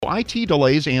IT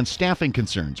delays and staffing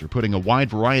concerns are putting a wide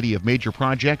variety of major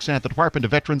projects at the Department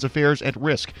of Veterans Affairs at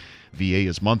risk. VA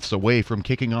is months away from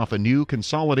kicking off a new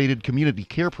consolidated community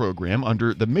care program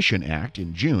under the Mission Act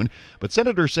in June, but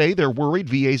senators say they're worried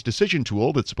VA's decision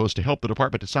tool that's supposed to help the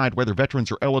department decide whether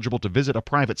veterans are eligible to visit a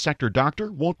private sector doctor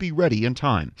won't be ready in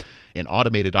time. An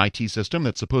automated IT system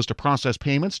that's supposed to process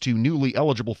payments to newly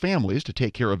eligible families to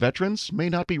take care of veterans may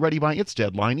not be ready by its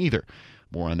deadline either.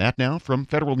 More on that now from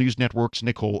Federal News Network's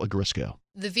Nicole Agrisco.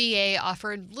 The VA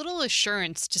offered little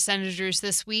assurance to senators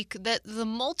this week that the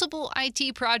multiple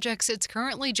IT projects it's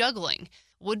currently juggling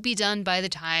would be done by the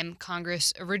time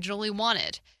Congress originally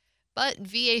wanted. But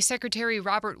VA Secretary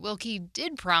Robert Wilkie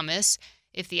did promise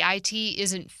if the IT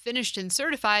isn't finished and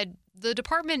certified, the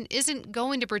department isn't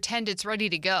going to pretend it's ready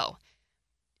to go.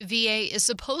 VA is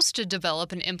supposed to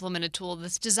develop and implement a tool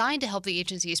that's designed to help the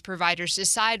agency's providers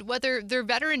decide whether their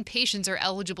veteran patients are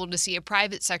eligible to see a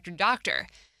private sector doctor.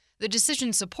 The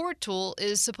decision support tool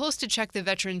is supposed to check the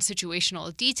veteran's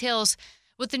situational details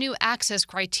with the new access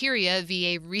criteria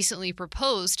VA recently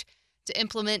proposed to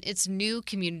implement its new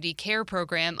community care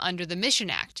program under the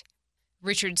Mission Act.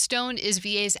 Richard Stone is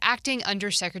VA's acting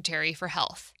Undersecretary for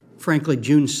Health. Frankly,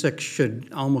 June 6th should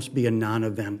almost be a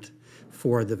non-event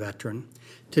for the veteran.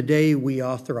 Today we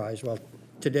will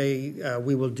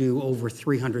do over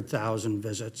 300,000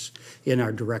 visits in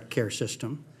our direct care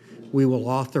system. We will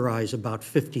authorize about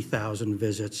 50,000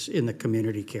 visits in the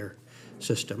community care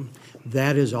system.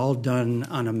 That is all done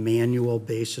on a manual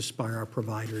basis by our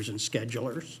providers and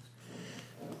schedulers.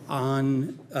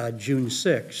 On June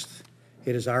 6th,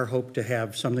 it is our hope to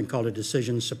have something called a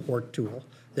decision support tool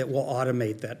that will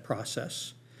automate that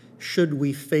process. Should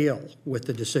we fail with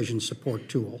the decision support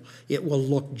tool, it will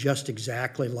look just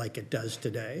exactly like it does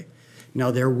today. Now,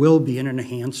 there will be an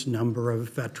enhanced number of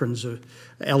veterans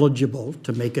eligible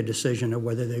to make a decision of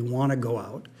whether they want to go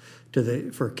out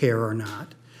for care or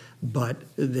not, but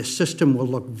the system will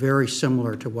look very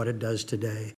similar to what it does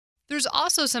today. There's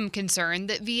also some concern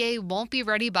that VA won't be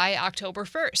ready by October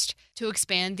 1st to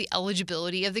expand the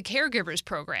eligibility of the Caregivers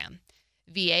Program.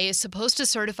 VA is supposed to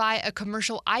certify a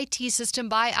commercial IT system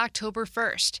by October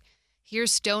 1st. Here's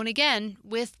Stone again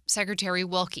with Secretary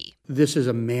Wilkie. This is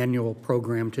a manual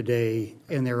program today,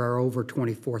 and there are over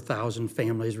 24,000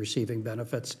 families receiving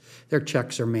benefits. Their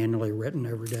checks are manually written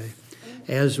every day.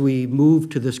 As we move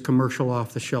to this commercial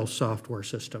off-the-shelf software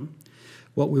system,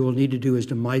 what we will need to do is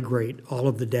to migrate all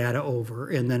of the data over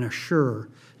and then assure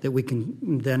that we can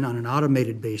then on an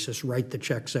automated basis write the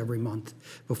checks every month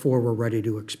before we're ready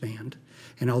to expand.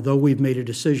 And although we've made a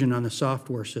decision on the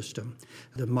software system,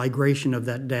 the migration of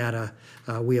that data,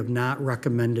 we have not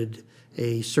recommended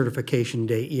a certification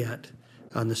date yet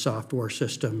on the software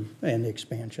system and the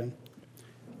expansion.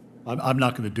 I'm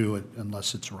not going to do it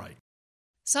unless it's right.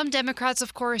 Some Democrats,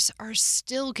 of course, are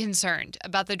still concerned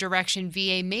about the direction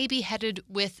VA may be headed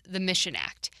with the Mission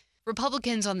Act.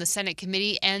 Republicans on the Senate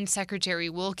committee and Secretary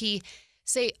Wilkie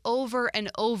say over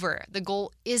and over the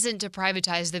goal isn't to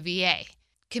privatize the VA.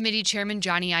 Committee Chairman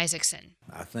Johnny Isakson.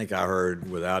 I think I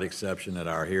heard without exception at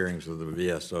our hearings with the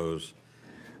VSOs,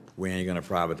 we ain't going to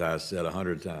privatize said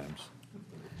 100 times.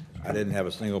 I didn't have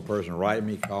a single person write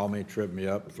me, call me, trip me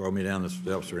up, throw me down the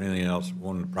steps or anything else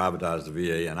wanting to privatize the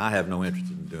VA, and I have no interest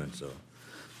in doing so.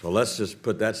 So let's just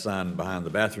put that sign behind the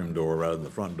bathroom door rather than the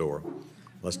front door.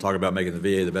 Let's talk about making the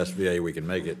VA the best VA we can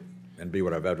make it and be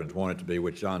what our veterans want it to be,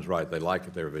 which John's right, they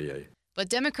like their VA. But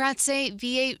Democrats say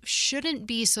VA shouldn't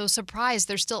be so surprised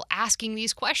they're still asking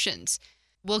these questions.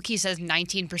 Wilkie says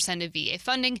 19% of VA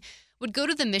funding would go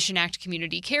to the Mission Act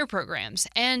community care programs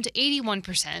and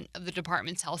 81% of the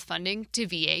department's health funding to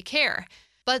VA care.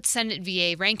 But Senate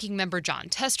VA ranking member Jon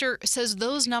Tester says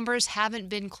those numbers haven't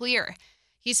been clear.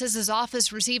 He says his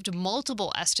office received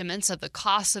multiple estimates of the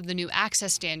costs of the new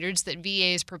access standards that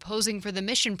VA is proposing for the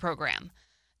Mission program.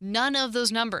 None of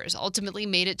those numbers ultimately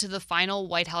made it to the final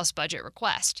White House budget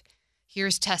request.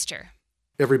 Here's Tester.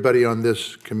 Everybody on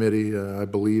this committee, I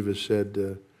believe, has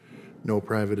said no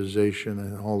privatization,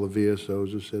 and all the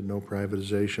VSOs have said no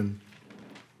privatization.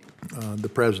 The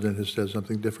president has said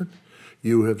something different.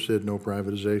 You have said no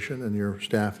privatization, and your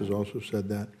staff has also said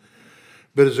that.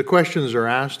 But as the questions are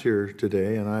asked here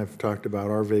today, and I've talked about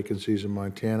our vacancies in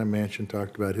Montana, Manchin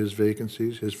talked about his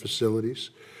vacancies, his facilities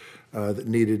that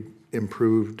needed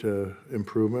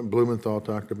improvement. Blumenthal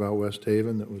talked about West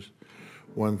Haven that was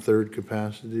 1/3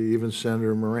 capacity. Even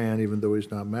Senator Moran, even though he's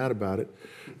not mad about it,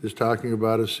 is talking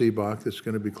about a CBOC that's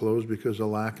going to be closed because of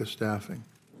lack of staffing.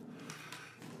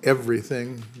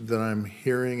 Everything that I'm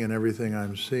hearing and everything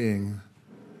I'm seeing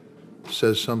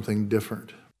says something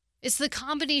different. It's the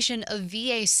combination of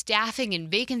VA staffing and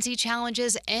vacancy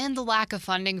challenges and the lack of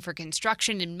funding for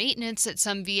construction and maintenance at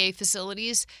some VA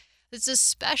facilities that's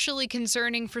especially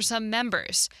concerning for some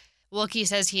members. Wilkie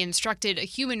says he instructed a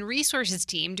human resources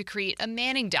team to create a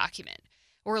manning document,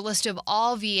 or a list of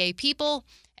all VA people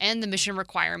and the mission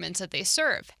requirements that they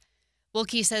serve.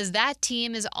 Wilkie says that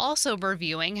team is also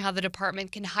reviewing how the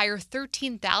department can hire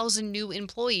 13,000 new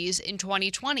employees in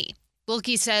 2020.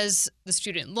 Wilkie says the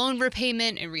student loan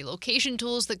repayment and relocation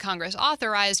tools that Congress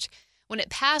authorized when it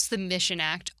passed the Mission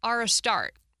Act are a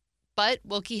start. But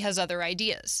Wilkie has other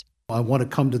ideas. I want to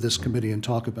come to this committee and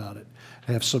talk about it.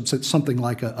 I have something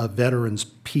like a Veterans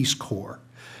Peace Corps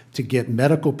to get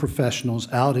medical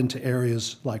professionals out into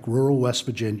areas like rural West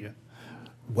Virginia,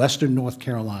 Western North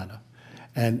Carolina,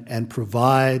 and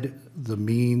provide the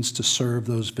means to serve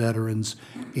those veterans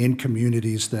in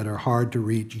communities that are hard to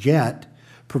reach, yet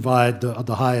provide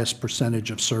the highest percentage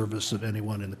of service of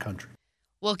anyone in the country.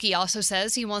 Wilkie also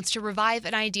says he wants to revive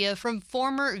an idea from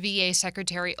former VA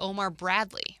Secretary Omar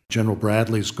Bradley. General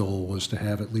Bradley's goal was to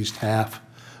have at least half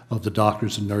of the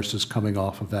doctors and nurses coming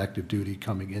off of active duty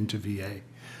coming into VA.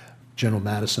 General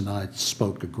Mattis and I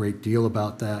spoke a great deal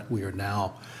about that. We are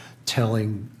now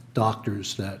telling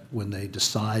doctors that when they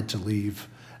decide to leave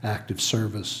active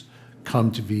service,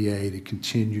 come to VA to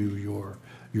continue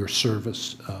your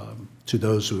service to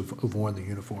those who have worn the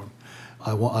uniform.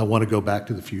 I want to go back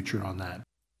to the future on that.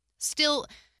 Still,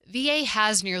 VA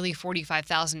has nearly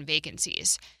 45,000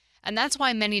 vacancies, and that's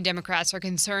why many Democrats are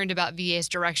concerned about VA's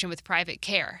direction with private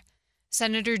care.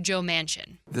 Senator Joe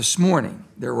Manchin. This morning,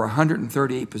 there were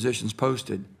 138 positions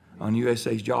posted on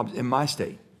USA's jobs in my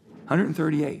state.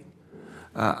 138.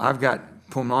 I've got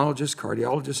pulmonologists,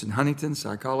 cardiologists in Huntington,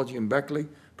 psychology in Beckley,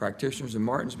 practitioners in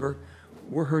Martinsburg.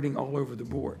 We're hurting all over the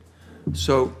board.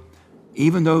 So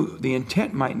even though the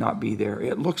intent might not be there,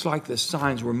 it looks like the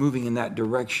signs were moving in that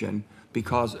direction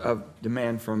because of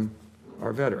demand from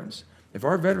our veterans. If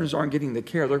our veterans aren't getting the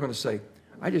care, they're going to say,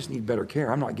 I just need better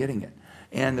care. I'm not getting it.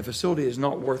 And the facility is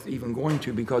not worth even going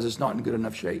to because it's not in good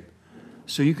enough shape.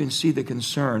 So you can see the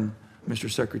concern, Mr.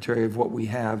 Secretary, of what we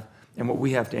have and what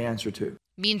we have to answer to.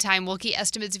 Meantime, Wilkie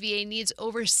estimates VA needs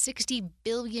over $60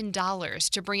 billion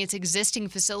to bring its existing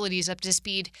facilities up to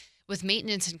speed with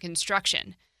maintenance and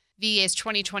construction. VA's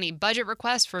 2020 budget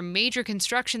request for major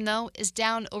construction, though, is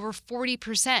down over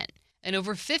 40% and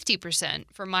over 50%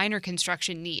 for minor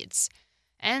construction needs.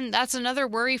 And that's another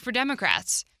worry for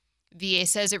Democrats. VA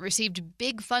says it received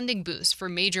big funding boosts for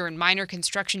major and minor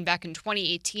construction back in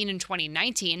 2018 and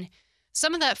 2019.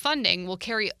 Some of that funding will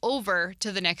carry over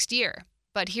to the next year.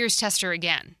 But here's Tester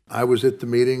again. I was at the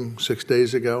meeting 6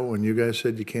 days ago when you guys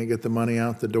said you can't get the money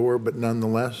out the door, but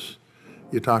nonetheless,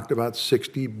 you talked about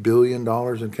 $60 billion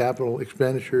in capital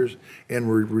expenditures, and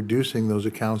we're reducing those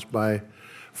accounts by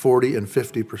 40 and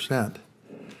 50%.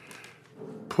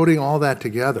 Putting all that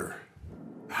together,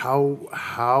 how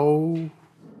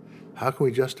can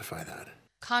we justify that?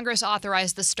 Congress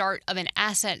authorized the start of an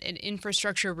Asset and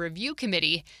Infrastructure Review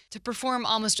Committee to perform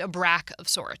almost a BRAC of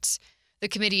sorts. The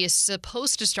committee is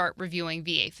supposed to start reviewing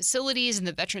VA facilities and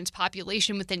the veterans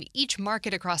population within each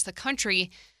market across the country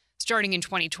starting in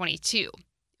 2022.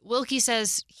 Wilkie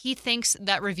says he thinks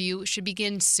that review should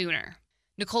begin sooner.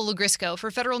 Nicole Lagrisco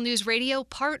for Federal News Radio,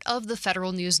 part of the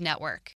Federal News Network.